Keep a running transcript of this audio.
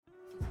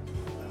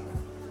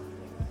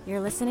You're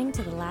listening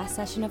to the last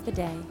session of the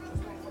day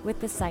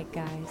with the Psych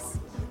Guys.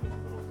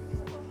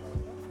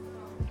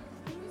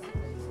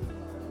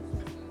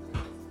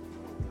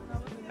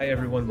 Hi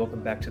everyone,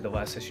 welcome back to the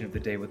last session of the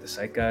day with the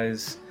Psych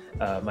Guys.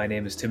 My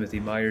name is Timothy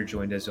Meyer,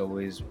 joined as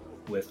always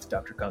with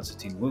Dr.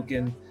 Konstantin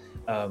Lukin.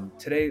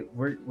 Today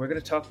we're going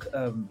to talk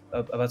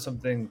about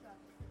something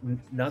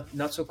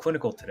not so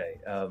clinical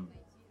today.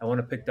 I want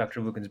to pick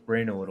Dr. Lukin's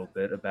brain a little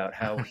bit about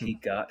how he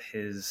got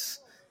his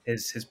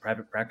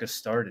private practice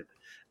started.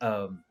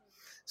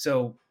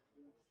 So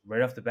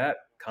right off the bat,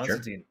 Sure.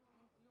 Konstantin,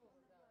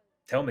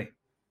 tell me.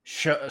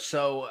 Sure.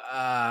 So,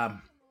 I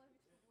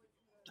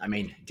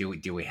mean, do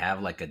we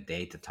have like a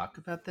day to talk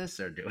about this,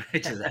 or do we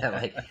just have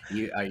like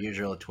our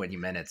usual 20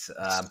 minutes?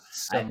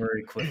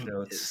 Summary, cliff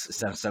notes.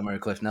 Some summary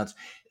cliff notes.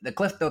 The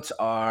cliff notes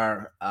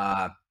are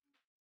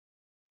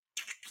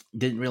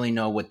didn't really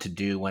know what to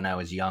do when I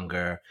was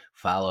younger.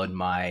 Followed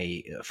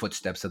my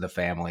footsteps of the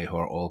family, who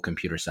are all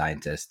computer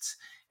scientists.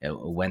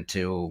 Went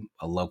to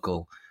a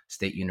local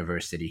state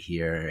university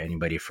here.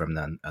 Anybody from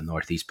the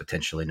Northeast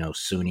potentially knows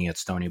SUNY at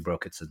Stony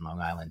Brook. It's in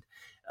Long Island.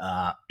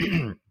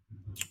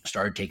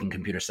 Started taking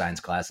computer science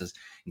classes,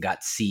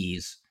 got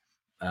C's,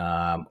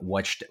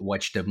 watched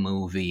a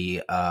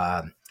movie.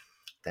 What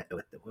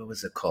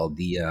was it called?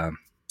 The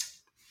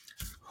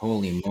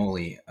holy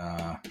moly!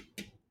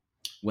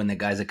 When the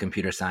guy's a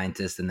computer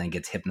scientist and then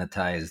gets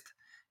hypnotized,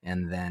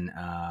 and then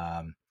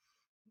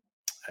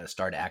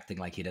start acting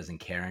like he doesn't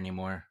care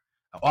anymore.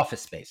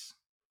 Office Space.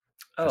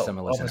 For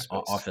someone listening,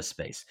 Office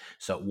Space.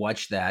 So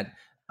watch that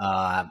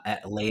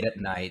late at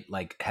night.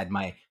 Like had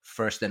my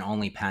first and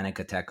only panic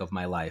attack of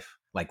my life.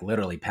 Like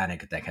literally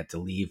panic attack. Had to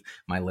leave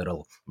my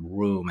little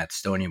room at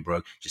Stony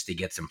Brook just to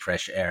get some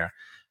fresh air.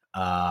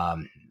 I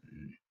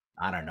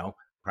don't know.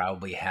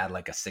 Probably had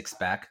like a six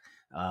pack.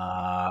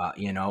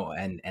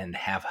 And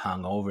have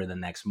hung over the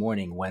next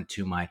morning.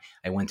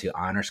 I went to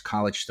Honors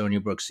College, Stony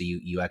Brook. So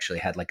you actually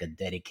had like a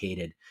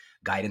dedicated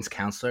guidance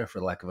counselor, for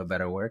lack of a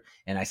better word.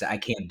 And I said, I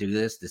can't do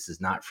this. This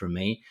is not for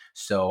me.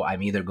 So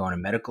I'm either going to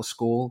medical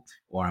school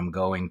or I'm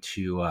going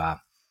to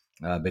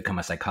become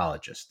a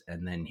psychologist.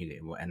 And then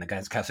the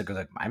guidance counselor goes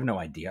like, I have no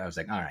idea. I was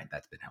like, all right,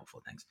 that's been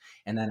helpful. Thanks.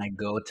 And then I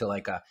go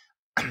to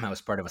I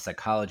was part of a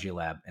psychology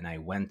lab, and I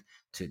went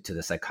to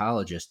the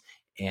psychologist,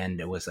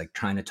 and it was like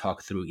trying to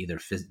talk through either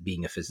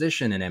being a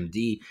physician, an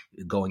MD,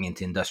 going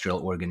into industrial,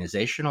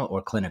 organizational,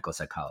 or clinical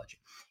psychology.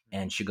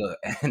 And she go,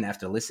 and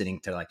after listening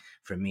to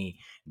for me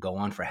go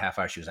on for a half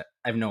hour, she was like,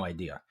 I have no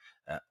idea.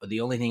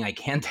 The only thing I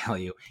can tell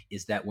you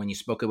is that when you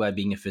spoke about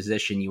being a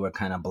physician, you were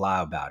kind of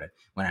blah about it.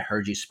 When I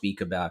heard you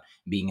speak about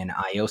being an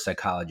IO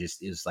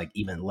psychologist, it was like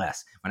even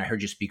less. When I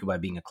heard you speak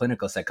about being a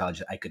clinical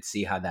psychologist, I could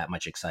see how that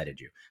much excited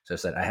you. So I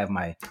said, I have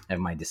my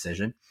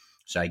decision.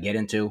 So I get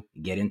into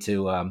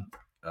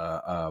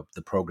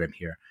the program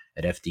here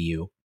at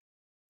FDU.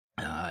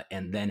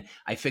 And then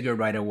I figured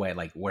right away,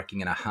 like working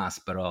in a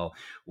hospital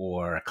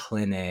or a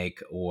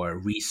clinic or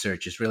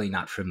research is really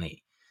not for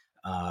me.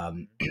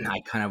 I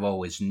kind of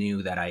always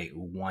knew that I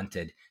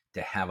wanted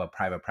to have a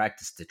private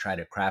practice, to try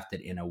to craft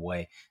it in a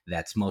way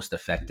that's most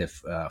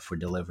effective for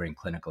delivering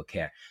clinical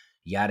care.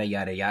 Yada,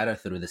 yada, yada.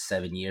 Through the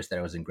 7 years that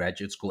I was in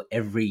graduate school,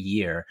 every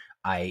year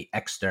I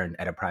externed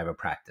at a private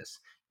practice,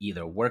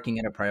 either working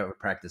at a private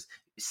practice,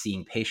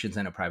 seeing patients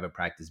in a private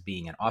practice,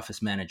 being an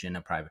office manager in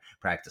a private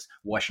practice,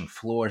 washing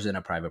floors in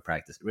a private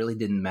practice. It really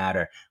didn't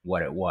matter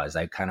what it was.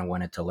 I kind of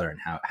wanted to learn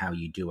how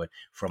you do it,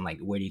 from like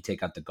where do you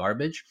take out the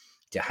garbage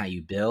to how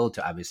you build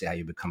to obviously how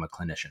you become a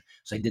clinician.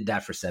 So I did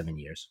that for 7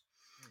 years.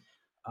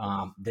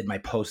 Did my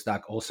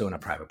postdoc also in a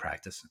private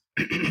practice.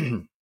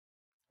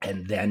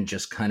 And then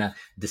just kind of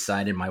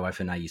decided, my wife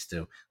and I used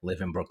to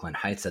live in Brooklyn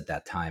Heights at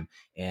that time.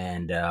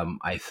 And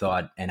I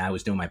thought, and I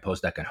was doing my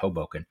postdoc in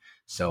Hoboken.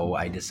 So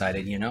I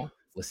decided,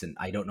 listen,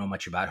 I don't know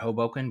much about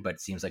Hoboken, but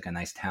it seems like a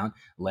nice town.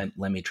 Let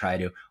me try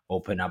to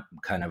open up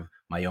kind of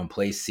my own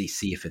place,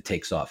 see if it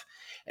takes off.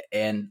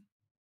 And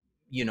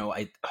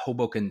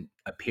Hoboken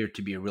appeared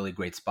to be a really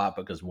great spot,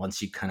 because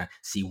once you kind of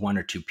see one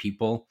or two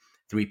people,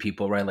 three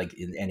people, right?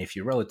 And if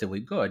you're relatively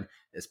good,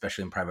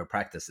 especially in private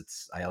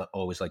practice, I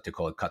always like to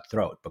call it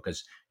cutthroat,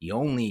 because you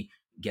only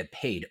get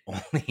paid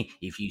only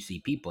if you see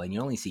people, and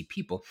you only see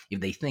people if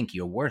they think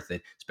you're worth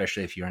it,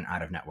 especially if you're an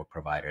out-of-network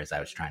provider, as I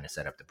was trying to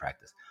set up the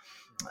practice.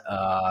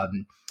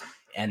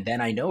 And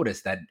then I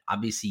noticed that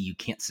obviously you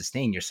can't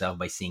sustain yourself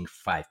by seeing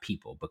 5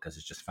 people, because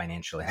it's just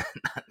financially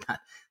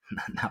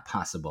not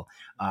possible.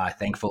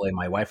 Thankfully,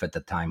 my wife at the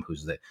time,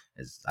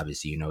 as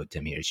obviously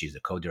Tim here, she's the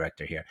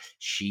co-director here.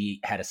 She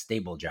had a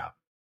stable job,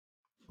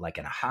 like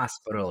in a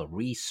hospital,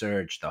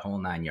 research, the whole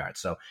 9 yards.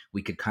 So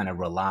we could kind of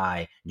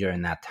rely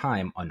during that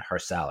time on her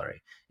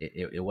salary.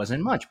 It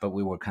wasn't much, but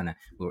we were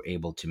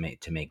able to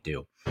make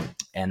do.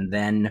 And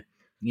then,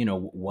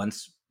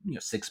 once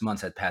 6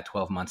 months had passed,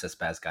 12 months has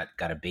passed,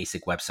 got a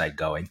basic website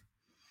going.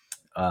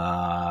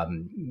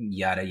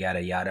 Yada,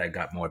 yada, yada. I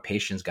got more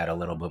patients, got a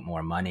little bit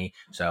more money.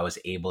 So I was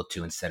able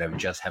to, instead of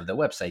just have the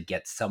website,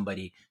 get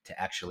somebody to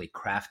actually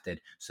craft it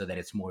so that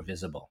it's more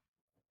visible.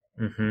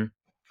 Mm-hmm.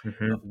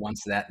 Hmm.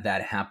 Once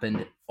that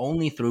happened,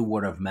 only through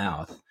word of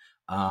mouth.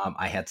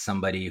 I had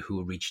somebody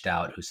who reached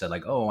out who said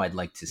like, "Oh, I'd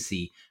like to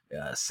see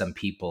some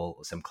people,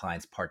 some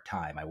clients part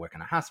time. I work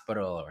in a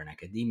hospital or in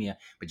academia,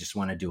 but just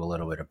want to do a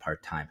little bit of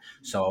part time."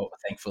 So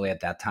thankfully, at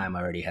that time,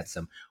 I already had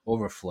some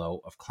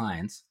overflow of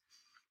clients,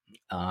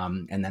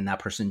 and then that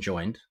person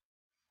joined.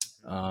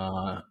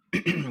 Uh,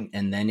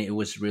 and then it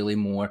was really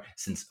more,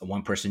 since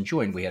one person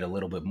joined, we had a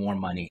little bit more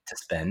money to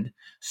spend.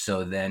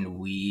 So then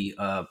we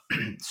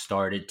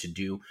started to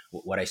do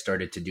what I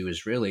started to do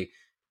is really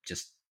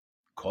just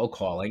cold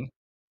calling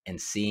and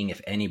seeing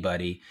if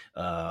anybody,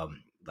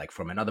 like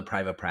from another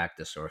private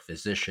practice or a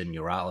physician,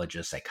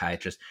 neurologist,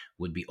 psychiatrist,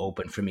 would be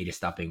open for me to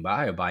stopping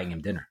by or buying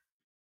him dinner,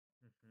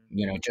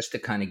 just to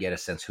kind of get a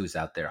sense who's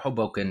out there.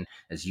 Hoboken,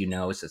 as you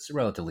know, it's a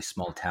relatively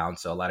small town,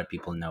 so a lot of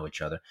people know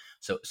each other.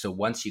 So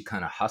once you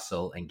kind of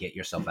hustle and get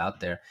yourself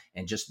out there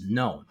and just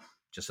known,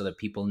 just so that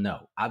people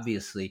know,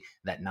 obviously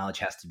that knowledge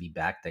has to be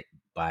backed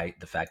by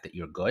the fact that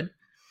you're good,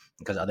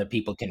 because other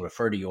people can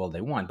refer to you all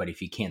they want, but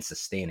if you can't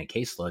sustain a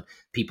caseload,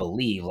 people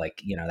leave,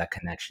 like, that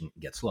connection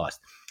gets lost.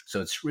 So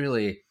it's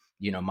really,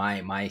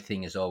 my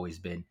thing has always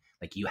been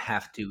like, you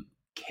have to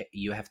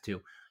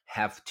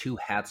have two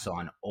hats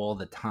on all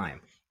the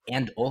time,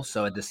 and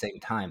also at the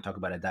same time, talk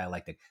about a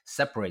dialectic,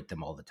 separate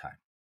them all the time,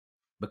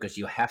 because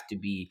you have to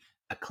be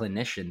a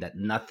clinician that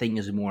nothing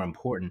is more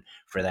important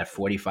for that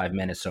 45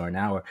 minutes or an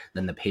hour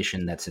than the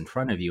patient that's in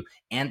front of you.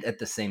 And at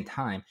the same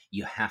time,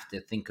 you have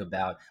to think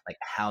about like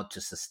how to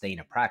sustain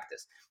a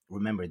practice.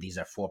 Remember, these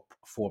are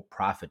for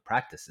profit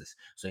practices,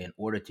 so in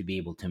order to be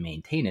able to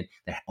maintain it,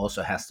 there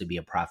also has to be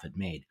a profit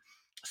made.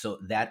 So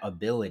that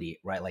ability,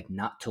 right, like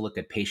not to look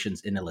at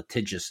patients in a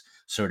litigious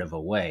sort of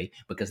a way,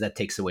 because that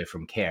takes away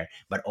from care,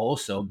 but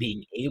also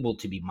being able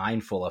to be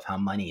mindful of how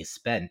money is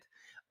spent,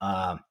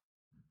 um,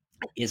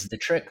 is the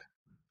trick.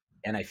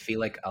 And I feel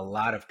like a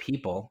lot of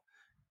people,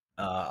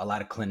 a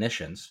lot of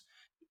clinicians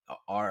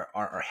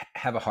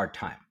have a hard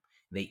time.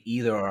 They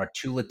either are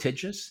too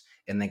litigious,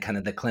 and then kind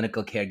of the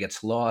clinical care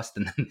gets lost.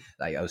 And then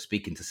I was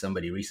speaking to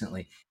somebody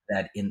recently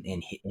that in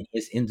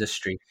his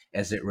industry,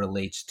 as it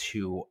relates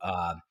to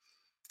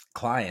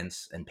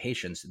clients and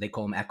patients, they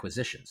call them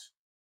acquisitions.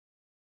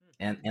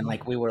 And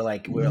like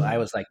I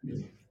was like,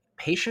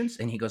 patients,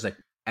 and he goes like,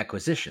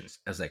 acquisitions.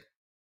 I was like,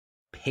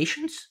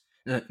 patience?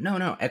 No,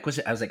 no,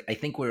 acquisition. I was like, I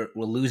think we're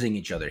losing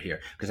each other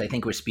here, because I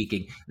think we're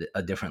speaking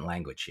a different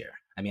language here.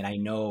 I mean, I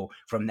know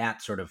from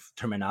that sort of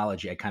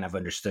terminology, I kind of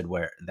understood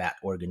where that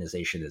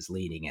organization is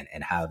leading,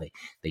 and how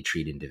they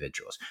treat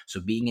individuals. So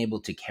being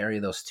able to carry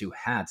those two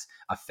hats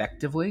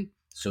effectively,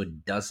 so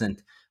it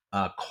doesn't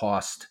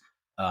cost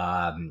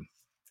um,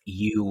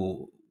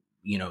 you,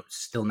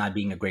 still not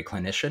being a great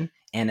clinician,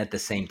 and at the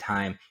same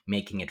time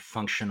making it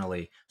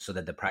functionally so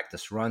that the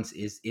practice runs,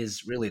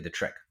 is really the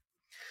trick.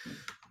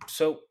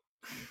 So,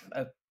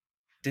 uh,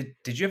 did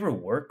you ever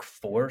work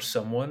for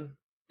someone,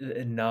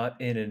 not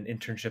in an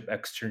internship,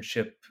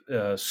 externship,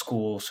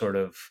 school sort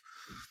of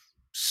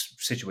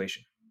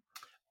situation?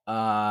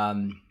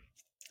 Um,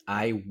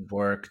 I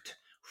worked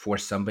for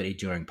somebody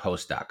during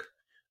postdoc,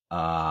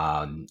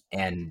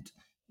 and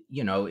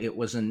it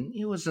was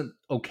an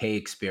okay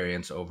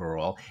experience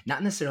overall.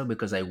 Not necessarily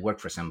because I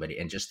worked for somebody,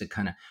 and just to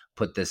kind of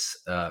put this,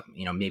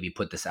 maybe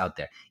put this out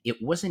there. It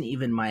wasn't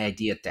even my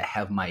idea to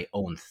have my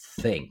own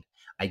thing.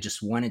 I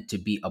just wanted to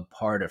be a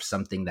part of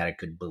something that I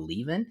could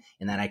believe in,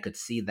 and that I could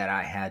see that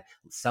I had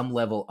some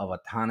level of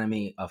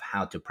autonomy of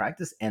how to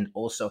practice, and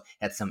also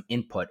had some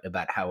input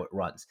about how it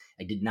runs.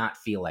 I did not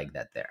feel like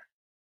that there,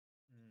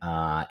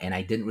 and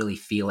I didn't really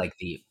feel like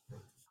the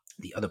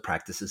other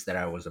practices that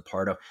I was a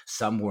part of.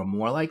 Some were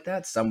more like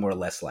that, some were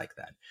less like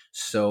that.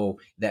 So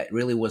that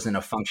really wasn't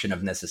a function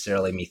of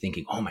necessarily me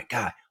thinking, oh my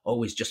God,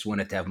 always just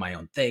wanted to have my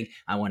own thing.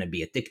 I want to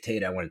be a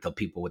dictator. I want to tell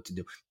people what to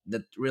do.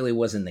 That really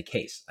wasn't the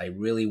case. I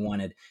really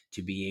wanted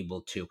to be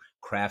able to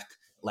craft,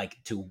 like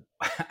to,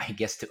 I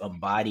guess, to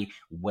embody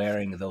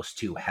wearing those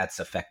two hats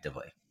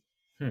effectively.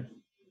 Hmm.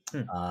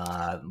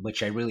 Hmm.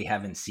 Which I really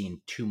haven't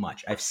seen too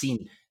much. I've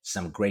seen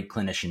some great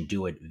clinicians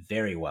do it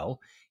very well,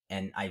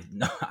 and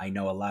I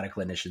know a lot of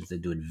clinicians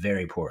that do it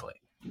very poorly.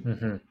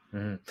 Hmm.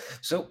 Hmm.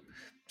 So,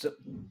 so,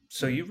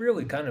 so you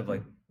really kind of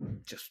like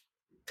just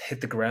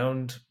hit the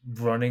ground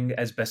running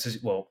as best as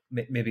well.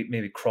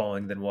 Maybe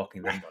crawling, then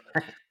walking, then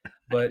running.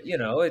 But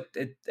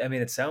it I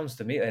mean, it sounds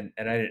to me, and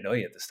I didn't know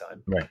you at this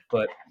time, Right.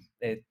 but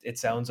it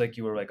sounds like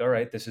you were like, all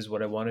right, this is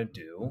what I want to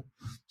do.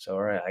 So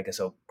all right, I guess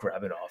I'll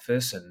grab an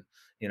office and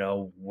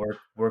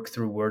work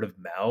through word of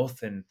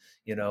mouth, and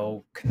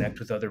connect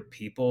with other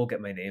people,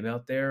 get my name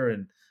out there,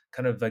 and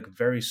kind of like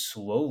very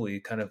slowly,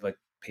 kind of like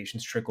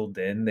patients trickled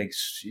in.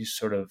 You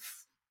sort of,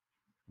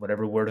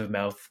 whatever word of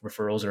mouth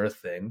referrals are a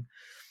thing,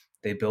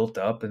 they built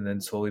up, and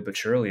then slowly but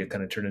surely it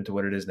kind of turned into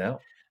what it is now.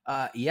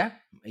 Yeah,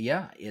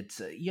 yeah.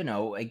 It's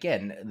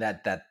again,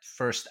 that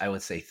first, I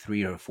would say,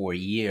 3 or 4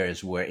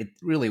 years where it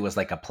really was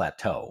like a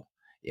plateau.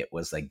 It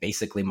was like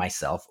basically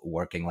myself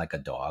working like a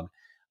dog,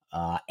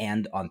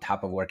 and on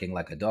top of working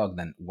like a dog,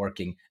 then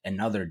working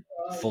another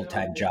full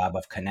time job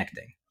of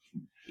connecting.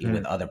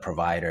 with Mm. other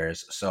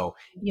providers. So,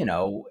 you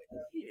know,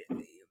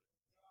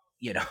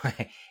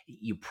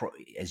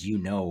 as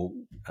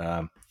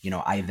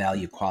I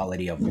value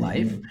quality of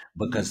life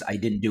because I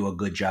didn't do a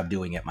good job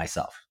doing it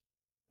myself,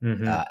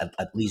 Hmm.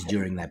 at least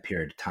during that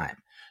period of time.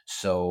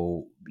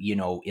 So,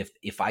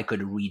 if I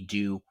could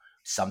redo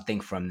something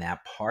from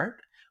that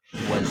part,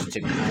 was to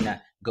kind of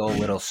go a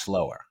little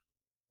slower,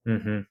 Hmm.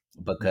 Hmm.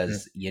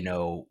 because a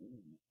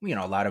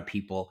lot of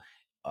people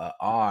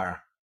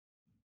are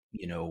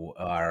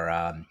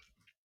are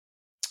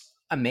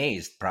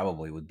amazed,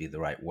 probably would be the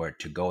right word,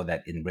 to go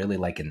that in really,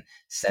 like, in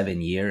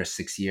 7 years,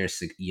 6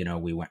 years,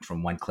 we went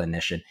from one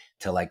clinician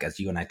to, like, as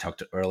you and I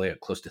talked earlier,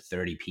 close to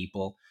 30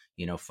 people,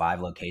 5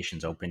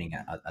 locations, opening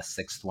a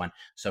sixth one.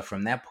 So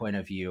from that point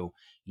of view,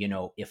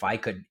 if I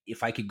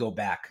could go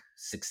back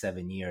 6,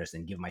 7 years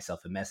and give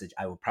myself a message,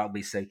 I would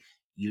probably say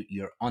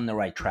you're on the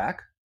right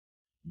track.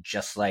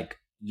 Just like,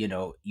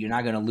 you're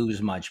not going to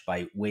lose much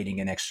by waiting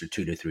an extra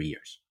 2 to 3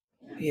 years.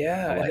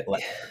 Yeah,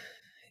 Like, and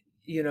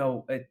you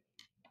know,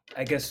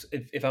 I guess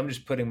if I'm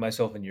just putting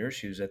myself in your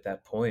shoes at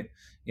that point,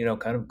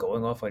 kind of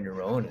going off on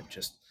your own and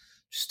just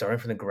starting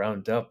from the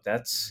ground up,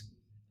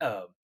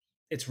 um,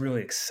 it's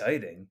really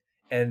exciting.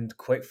 And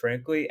quite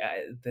frankly,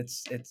 it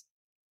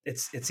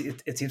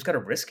seems kind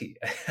of risky.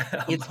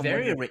 I'm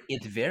wondering,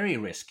 it's very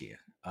risky,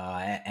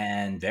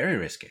 and very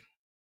risky.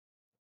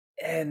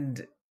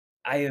 and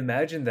I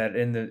imagine that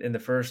in the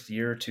first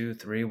year, two,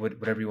 three,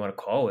 whatever you want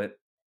to call it,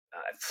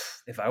 uh,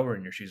 if I were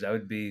in your shoes, I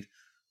would be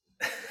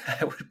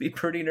I would be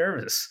pretty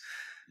nervous.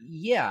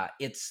 Yeah,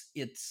 it's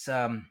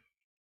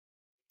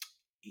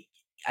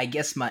I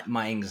guess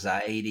my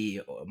anxiety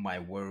or my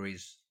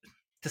worries,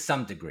 to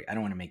some degree. I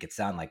don't want to make it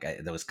sound like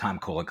that was calm,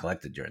 cool, and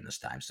collected during this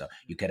time. So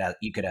you could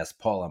ask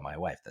Paula, my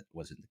wife. That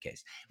wasn't the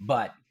case.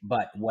 But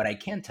what I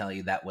can tell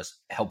you that was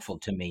helpful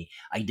to me,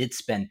 I did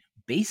spend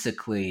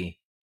basically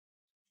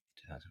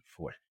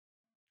 2004,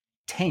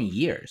 10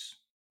 years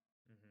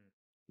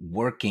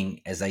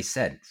working, as I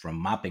said, from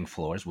mopping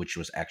floors, which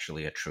was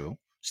actually a true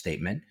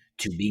statement,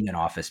 to being an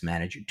office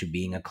manager, to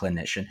being a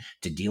clinician,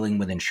 to dealing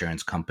with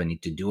insurance company,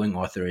 to doing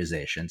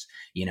authorizations,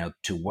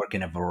 to work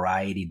in a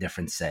variety of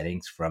different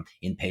settings, from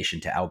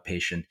inpatient to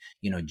outpatient,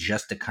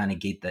 just to kind of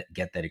get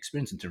that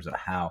experience in terms of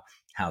how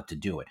to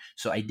do it.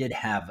 So I did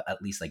have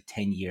at least like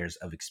 10 years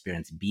of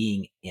experience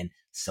being in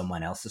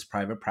someone else's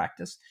private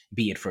practice,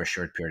 be it for a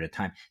short period of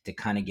time, to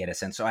kind of get a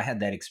sense. So I had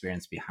that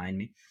experience behind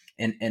me.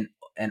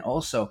 And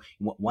also,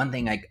 one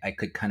thing I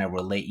could kind of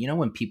relate,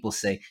 when people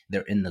say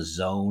they're in the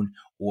zone,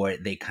 or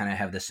they kind of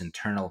have this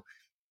internal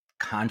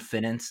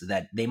confidence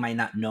that they might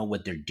not know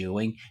what they're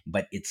doing,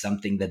 but it's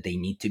something that they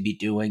need to be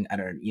doing. I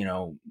don't,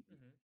 Mhm.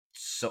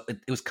 so it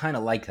was kind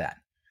of like that.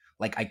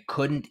 Like, I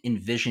couldn't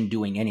envision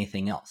doing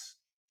anything else.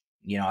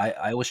 I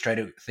always try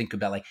to think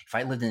about, like, if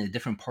I lived in a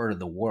different part of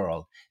the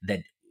world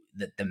that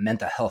the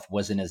mental health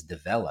wasn't as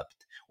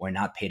developed, or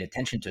not paid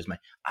attention to as much,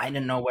 I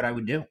didn't know what I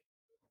would do.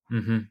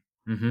 Mhm.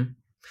 Mhm.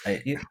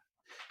 I,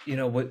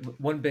 What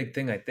one big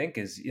thing I think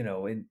is,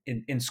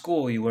 in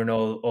school you learn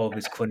all of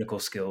these clinical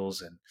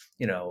skills and,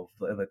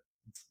 like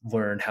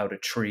learn how to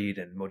treat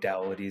and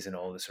modalities and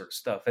all this sort of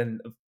stuff.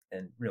 And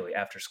really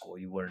after school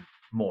you learn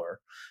more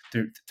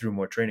through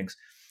more trainings.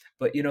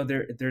 But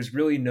there's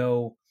really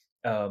no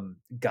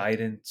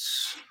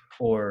guidance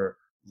or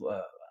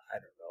I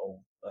don't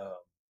know,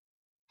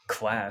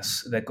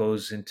 class that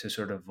goes into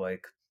sort of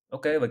like,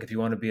 okay, like if you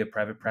want to be a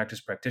private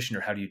practice practitioner,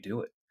 how do you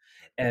do it?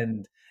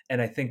 and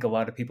and I think a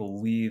lot of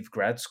people leave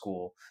grad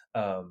school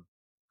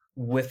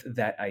with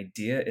that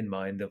idea in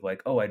mind of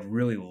like, oh, I'd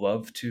really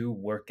love to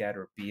work at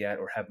or be at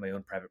or have my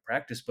own private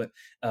practice, but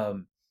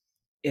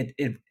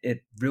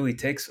it really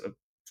takes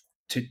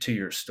to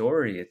your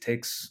story. It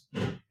takes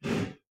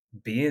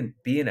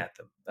being at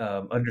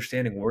them,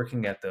 understanding,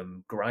 working at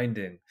them,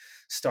 grinding,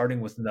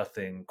 starting with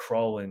nothing,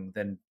 crawling,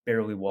 then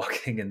barely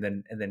walking, and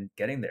then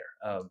getting there.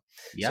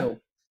 yeah,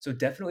 So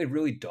definitely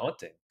really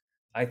daunting,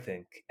 I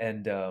think,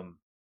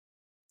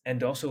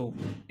 and also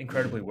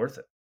incredibly worth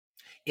it.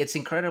 it's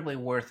incredibly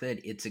worth it.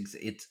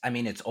 It's, I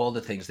mean, it's all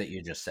the things that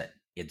you just said.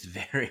 It's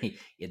very,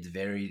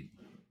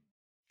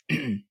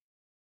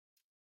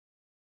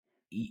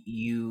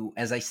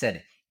 as I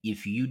said,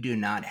 if you do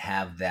not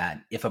have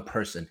that, if a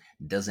person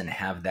doesn't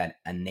have that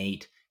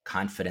innate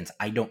confidence,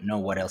 I don't know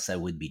what else I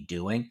would be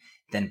doing,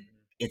 then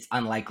it's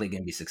unlikely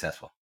going to be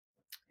successful,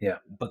 Yeah.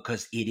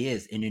 because it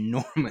is an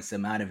enormous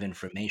amount of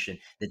information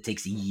that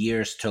takes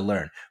years to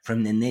learn,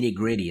 from the nitty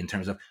gritty in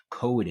terms of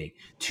coding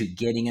to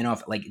getting it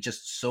off, like,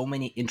 just so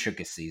many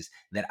intricacies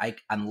that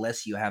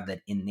unless you have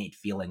that innate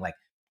feeling, like,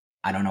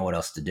 I don't know what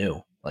else to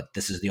do, like,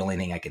 this is the only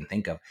thing I can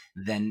think of,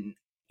 then,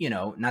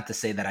 not to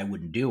say that I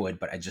wouldn't do it,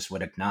 but I just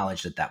would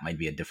acknowledge that that might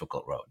be a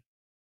difficult road.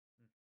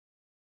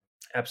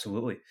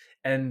 Absolutely.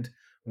 And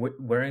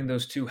wearing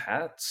those two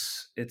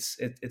hats, it's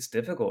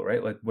difficult,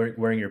 right? Like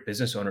wearing your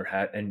business owner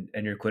hat and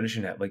your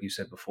clinician hat, like you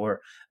said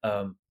before.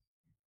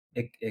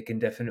 It can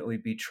definitely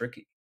be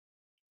tricky.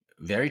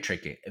 Very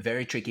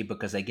tricky,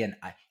 because, again,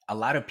 a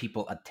lot of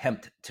people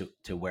attempt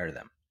to wear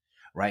them,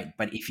 right?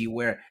 But if you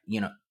wear,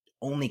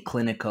 only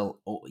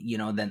clinical,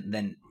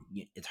 then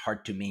it's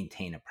hard to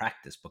maintain a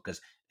practice,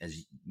 because,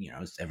 as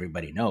as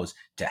everybody knows,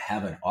 to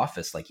have an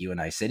office like you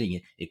and I sitting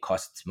in, it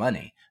costs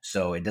money.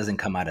 So it doesn't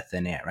come out of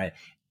thin air, right?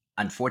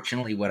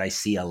 Unfortunately, what I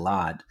see a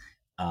lot,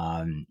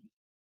 um,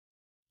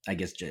 I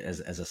guess, as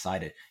a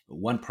side,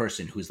 one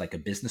person who's like a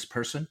business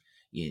person,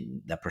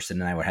 that person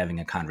and I were having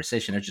a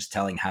conversation. I was just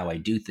telling how I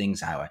do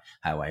things, how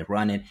I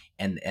run it,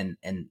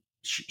 and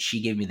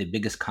she gave me the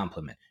biggest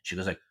compliment. She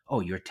goes like, "Oh,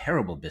 you're a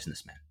terrible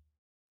businessman."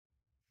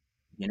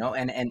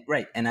 And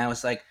right. And I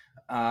was like,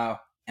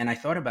 and I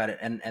thought about it,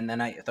 and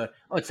then I thought,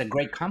 oh, it's a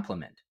great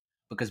compliment,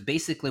 because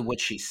basically what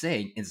she's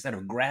saying, instead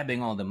of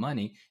grabbing all the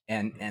money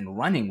and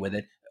running with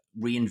it,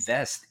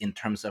 reinvest in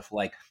terms of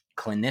like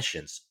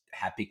clinicians,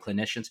 happy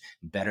clinicians,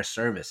 better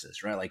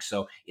services, right? Like,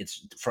 so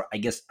it's for, I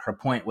guess her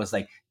point was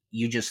like,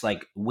 you just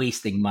like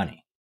wasting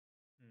money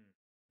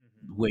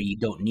Mm-hmm. where you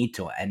don't need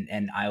to.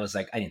 And I was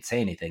like, I didn't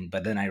say anything,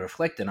 but then I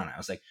reflected on it. I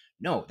was like,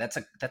 no, that's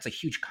a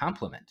huge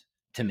compliment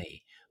to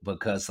me,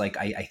 because like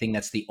I think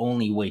that's the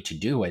only way to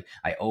do it.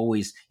 I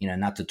always,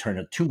 not to turn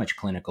it too much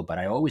clinical, but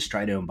I always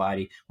try to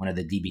embody one of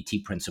the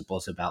DBT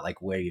principles about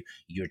like where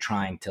you're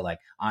trying to like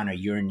honor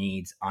your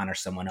needs, honor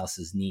someone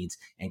else's needs,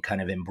 and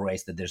kind of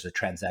embrace that there's a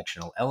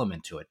transactional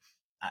element to it.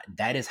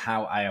 That is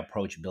how I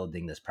approach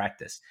building this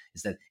practice,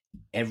 is that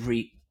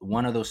every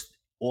one of those,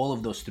 all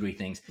of those three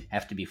things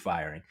have to be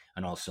firing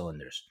on all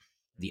cylinders.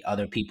 The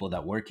other people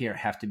that work here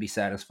have to be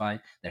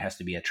satisfied. There has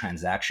to be a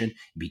transaction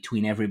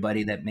between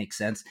everybody that makes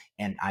sense.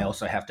 And I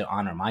also have to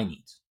honor my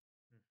needs,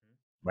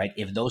 Mm-hmm. right?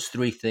 If those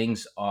three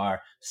things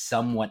are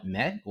somewhat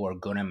met or a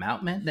good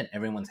amount met, then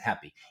everyone's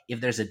happy. If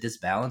there's a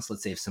disbalance,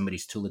 let's say if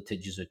somebody's too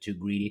litigious or too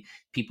greedy,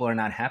 people are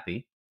not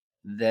happy,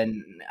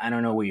 then I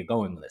don't know where you're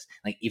going with this.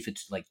 Like if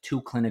it's like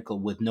too clinical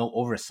with no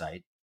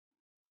oversight,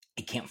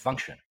 it can't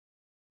function.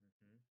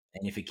 Mm-hmm.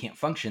 And if it can't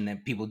function,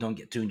 then people don't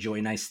get to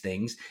enjoy nice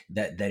things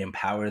that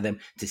empower them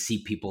to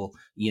see people,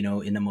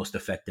 in the most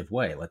effective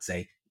way. Let's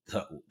say,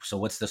 so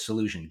what's the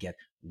solution? Get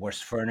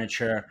worse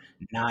furniture,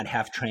 not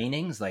have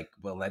trainings? Like,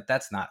 well,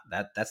 that's not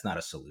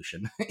a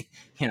solution.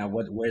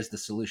 Where's the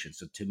solution?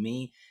 So to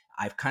me,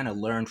 I've kind of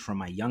learned from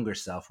my younger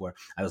self, where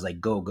I was like,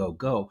 go, go,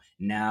 go.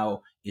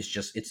 Now it's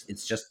just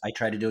I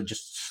try to do it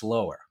just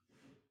Mm-hmm.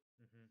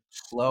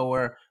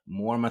 slower,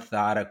 more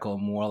methodical,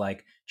 more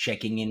like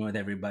checking in with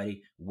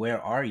everybody. Where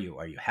are you?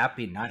 Are you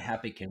happy? Not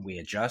happy? Can we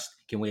adjust?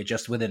 Can we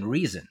adjust within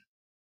reason?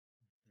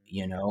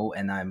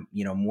 And I'm,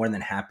 more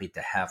than happy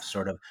to have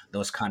sort of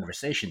those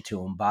conversations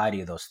to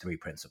embody those three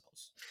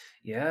principles.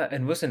 Yeah,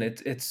 and listen,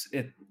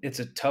 it's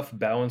a tough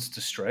balance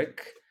to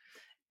strike,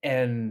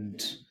 and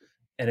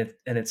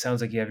and it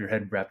sounds like you have your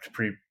head wrapped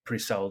pretty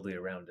solidly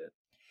around it.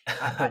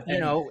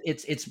 And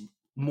It's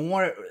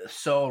more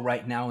so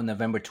right now in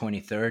November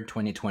 23rd,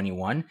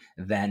 2021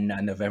 than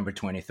November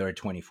 23rd,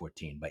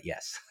 2014. But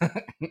yes.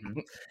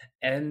 mhm.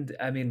 And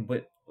I mean,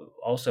 but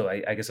also,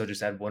 I guess I'll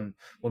just add one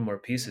more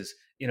piece is,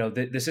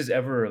 this is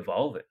ever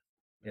evolving.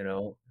 You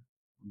know,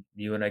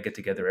 you and I get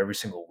together every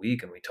single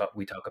week, and we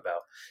talk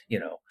about you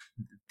know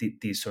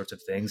these sorts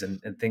of things,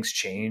 and things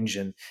change,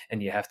 and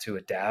you have to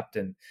adapt,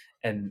 and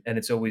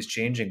it's always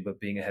changing. But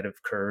being ahead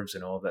of curves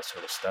and all of that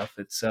sort of stuff,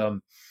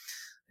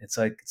 it's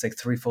like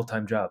three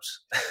full-time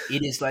jobs.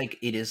 It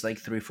is like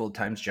three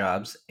full-time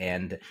jobs.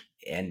 And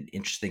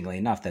interestingly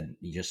enough, that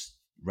you just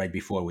right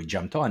before we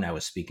jumped on, I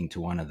was speaking to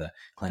one of the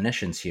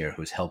clinicians here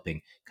who's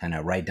helping kind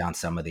of write down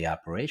some of the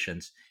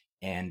operations.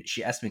 And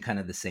she asked me kind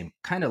of the same,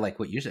 kind of like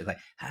what you're saying, like,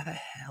 how the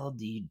hell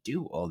do you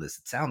do all this?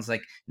 It sounds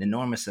like an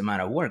enormous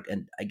amount of work.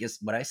 And I guess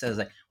what I said is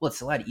like, well,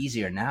 it's a lot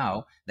easier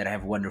now that I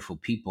have wonderful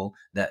people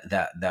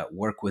that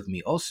work with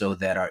me also,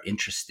 that are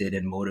interested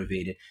and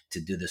motivated to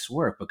do this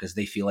work, because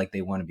they feel like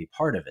they want to be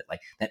part of it.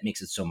 Like that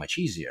makes it so much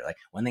easier. Like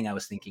one thing I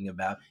was thinking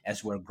about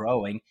as we're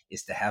growing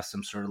is to have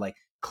some sort of like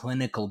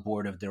clinical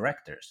board of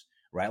directors,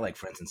 right? Like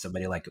for instance,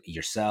 somebody like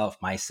yourself,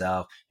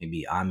 myself,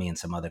 maybe Ami and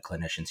some other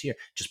clinicians here,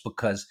 just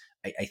because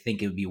I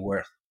think it would be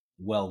worth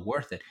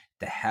it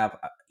to have,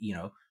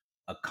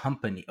 a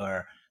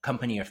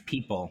company of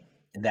people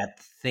that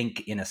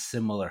think in a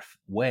similar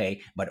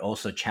way, but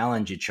also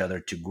challenge each other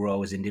to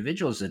grow as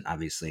individuals, and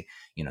obviously,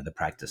 the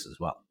practice as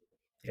well.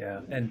 Yeah,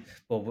 and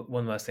well,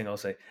 one last thing I'll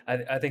say,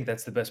 I think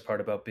that's the best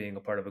part about being a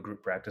part of a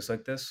group practice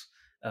like this.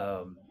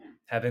 Um,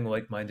 Having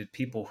like-minded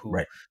people who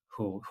Right.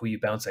 who you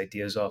bounce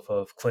ideas off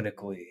of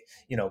clinically,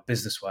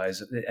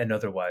 business-wise and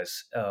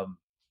otherwise.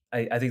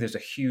 I think there's a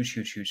huge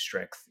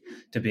strength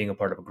to being a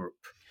part of a group.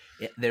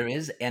 There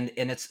is, and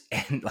it's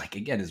and like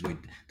again, as we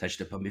touched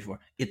upon before,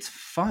 it's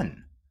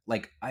fun.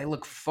 Like I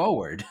look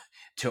forward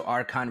to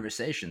our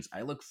conversations.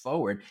 I look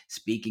forward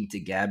speaking to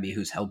Gabby,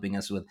 who's helping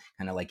us with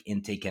kind of like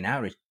intake and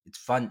outreach. It's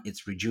fun.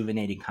 It's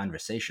rejuvenating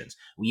conversations.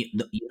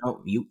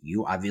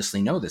 You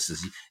obviously know this,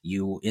 as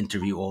you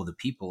interview all the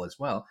people as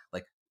well.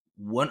 Like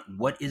what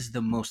is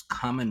the most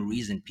common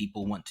reason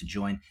people want to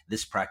join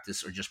this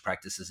practice or just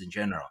practices in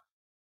general?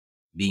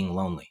 Being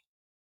lonely,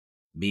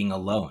 being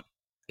alone.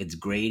 It's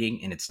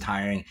grating and it's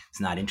tiring.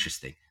 It's not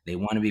interesting. They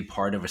want to be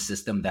part of a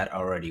system that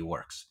already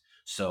works.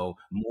 So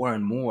more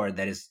and more,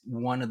 that is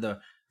one of the,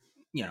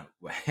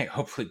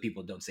 hopefully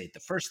people don't say it the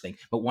first thing,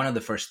 but one of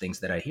the first things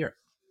that I hear.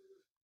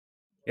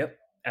 Yep,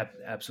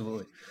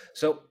 absolutely.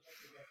 So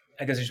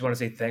I guess I just want to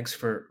say thanks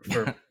for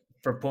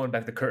pulling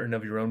back the curtain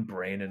of your own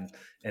brain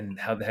and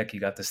how the heck you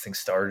got this thing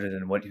started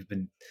and what you've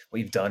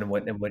done and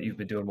what you've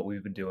been doing, what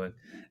we've been doing.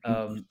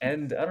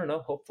 And I don't know,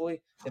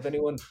 hopefully if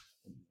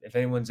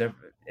anyone's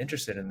ever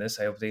interested in this,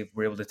 I hope they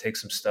were able to take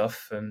some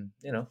stuff and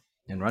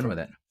run with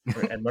it.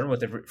 and run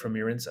with it from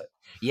your insight.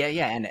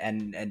 Yeah,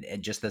 and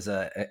just as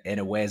in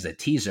a way, as a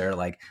teaser,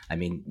 like, I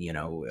mean,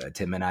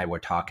 Tim and I were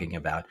talking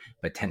about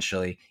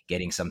potentially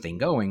getting something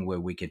going where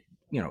we could,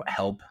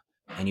 help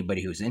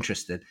anybody who's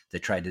interested to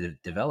try to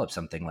develop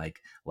something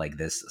like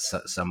this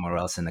somewhere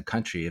else in the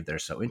country if they're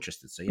so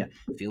interested. So yeah,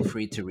 feel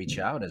free to reach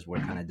out as we're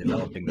kind of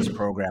developing this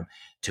program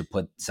to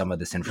put some of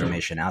this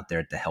information out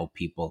there to help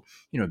people,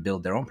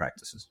 build their own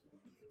practices.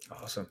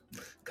 Awesome.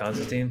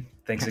 Konstantin,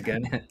 thanks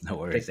again. No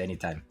worries.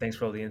 Anytime. Thanks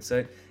for all the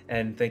insight.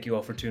 And thank you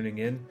all for tuning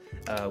in.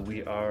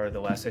 We are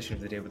the last session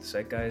of the day with the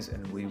Psych Guys,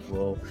 and we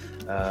will,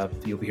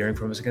 you'll be hearing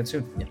from us again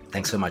soon. Yeah.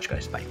 Thanks so much,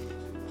 guys. Bye.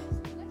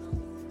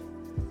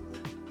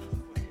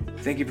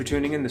 Thank you for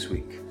tuning in this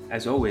week.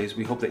 As always,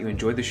 we hope that you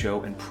enjoyed the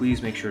show, and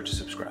please make sure to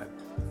subscribe.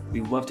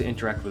 We love to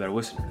interact with our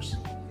listeners.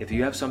 If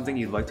you have something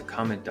you'd like to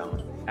comment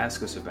on,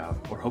 ask us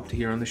about, or hope to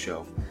hear on the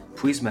show,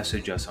 please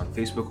message us on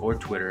Facebook or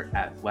Twitter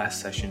at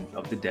Last Session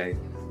of the Day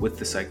with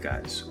the Psych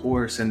Guys,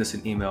 or send us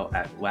an email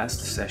at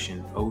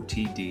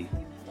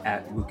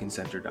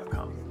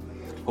lastsessionotd@lukencenter.com.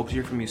 Hope to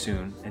hear from you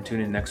soon, and tune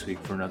in next week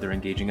for another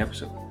engaging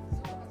episode.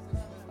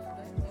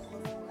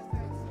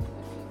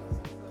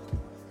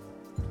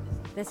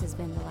 This has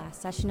been the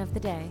last session of the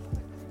day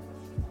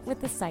with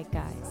the Psych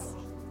Guys.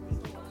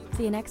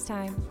 See you next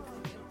time.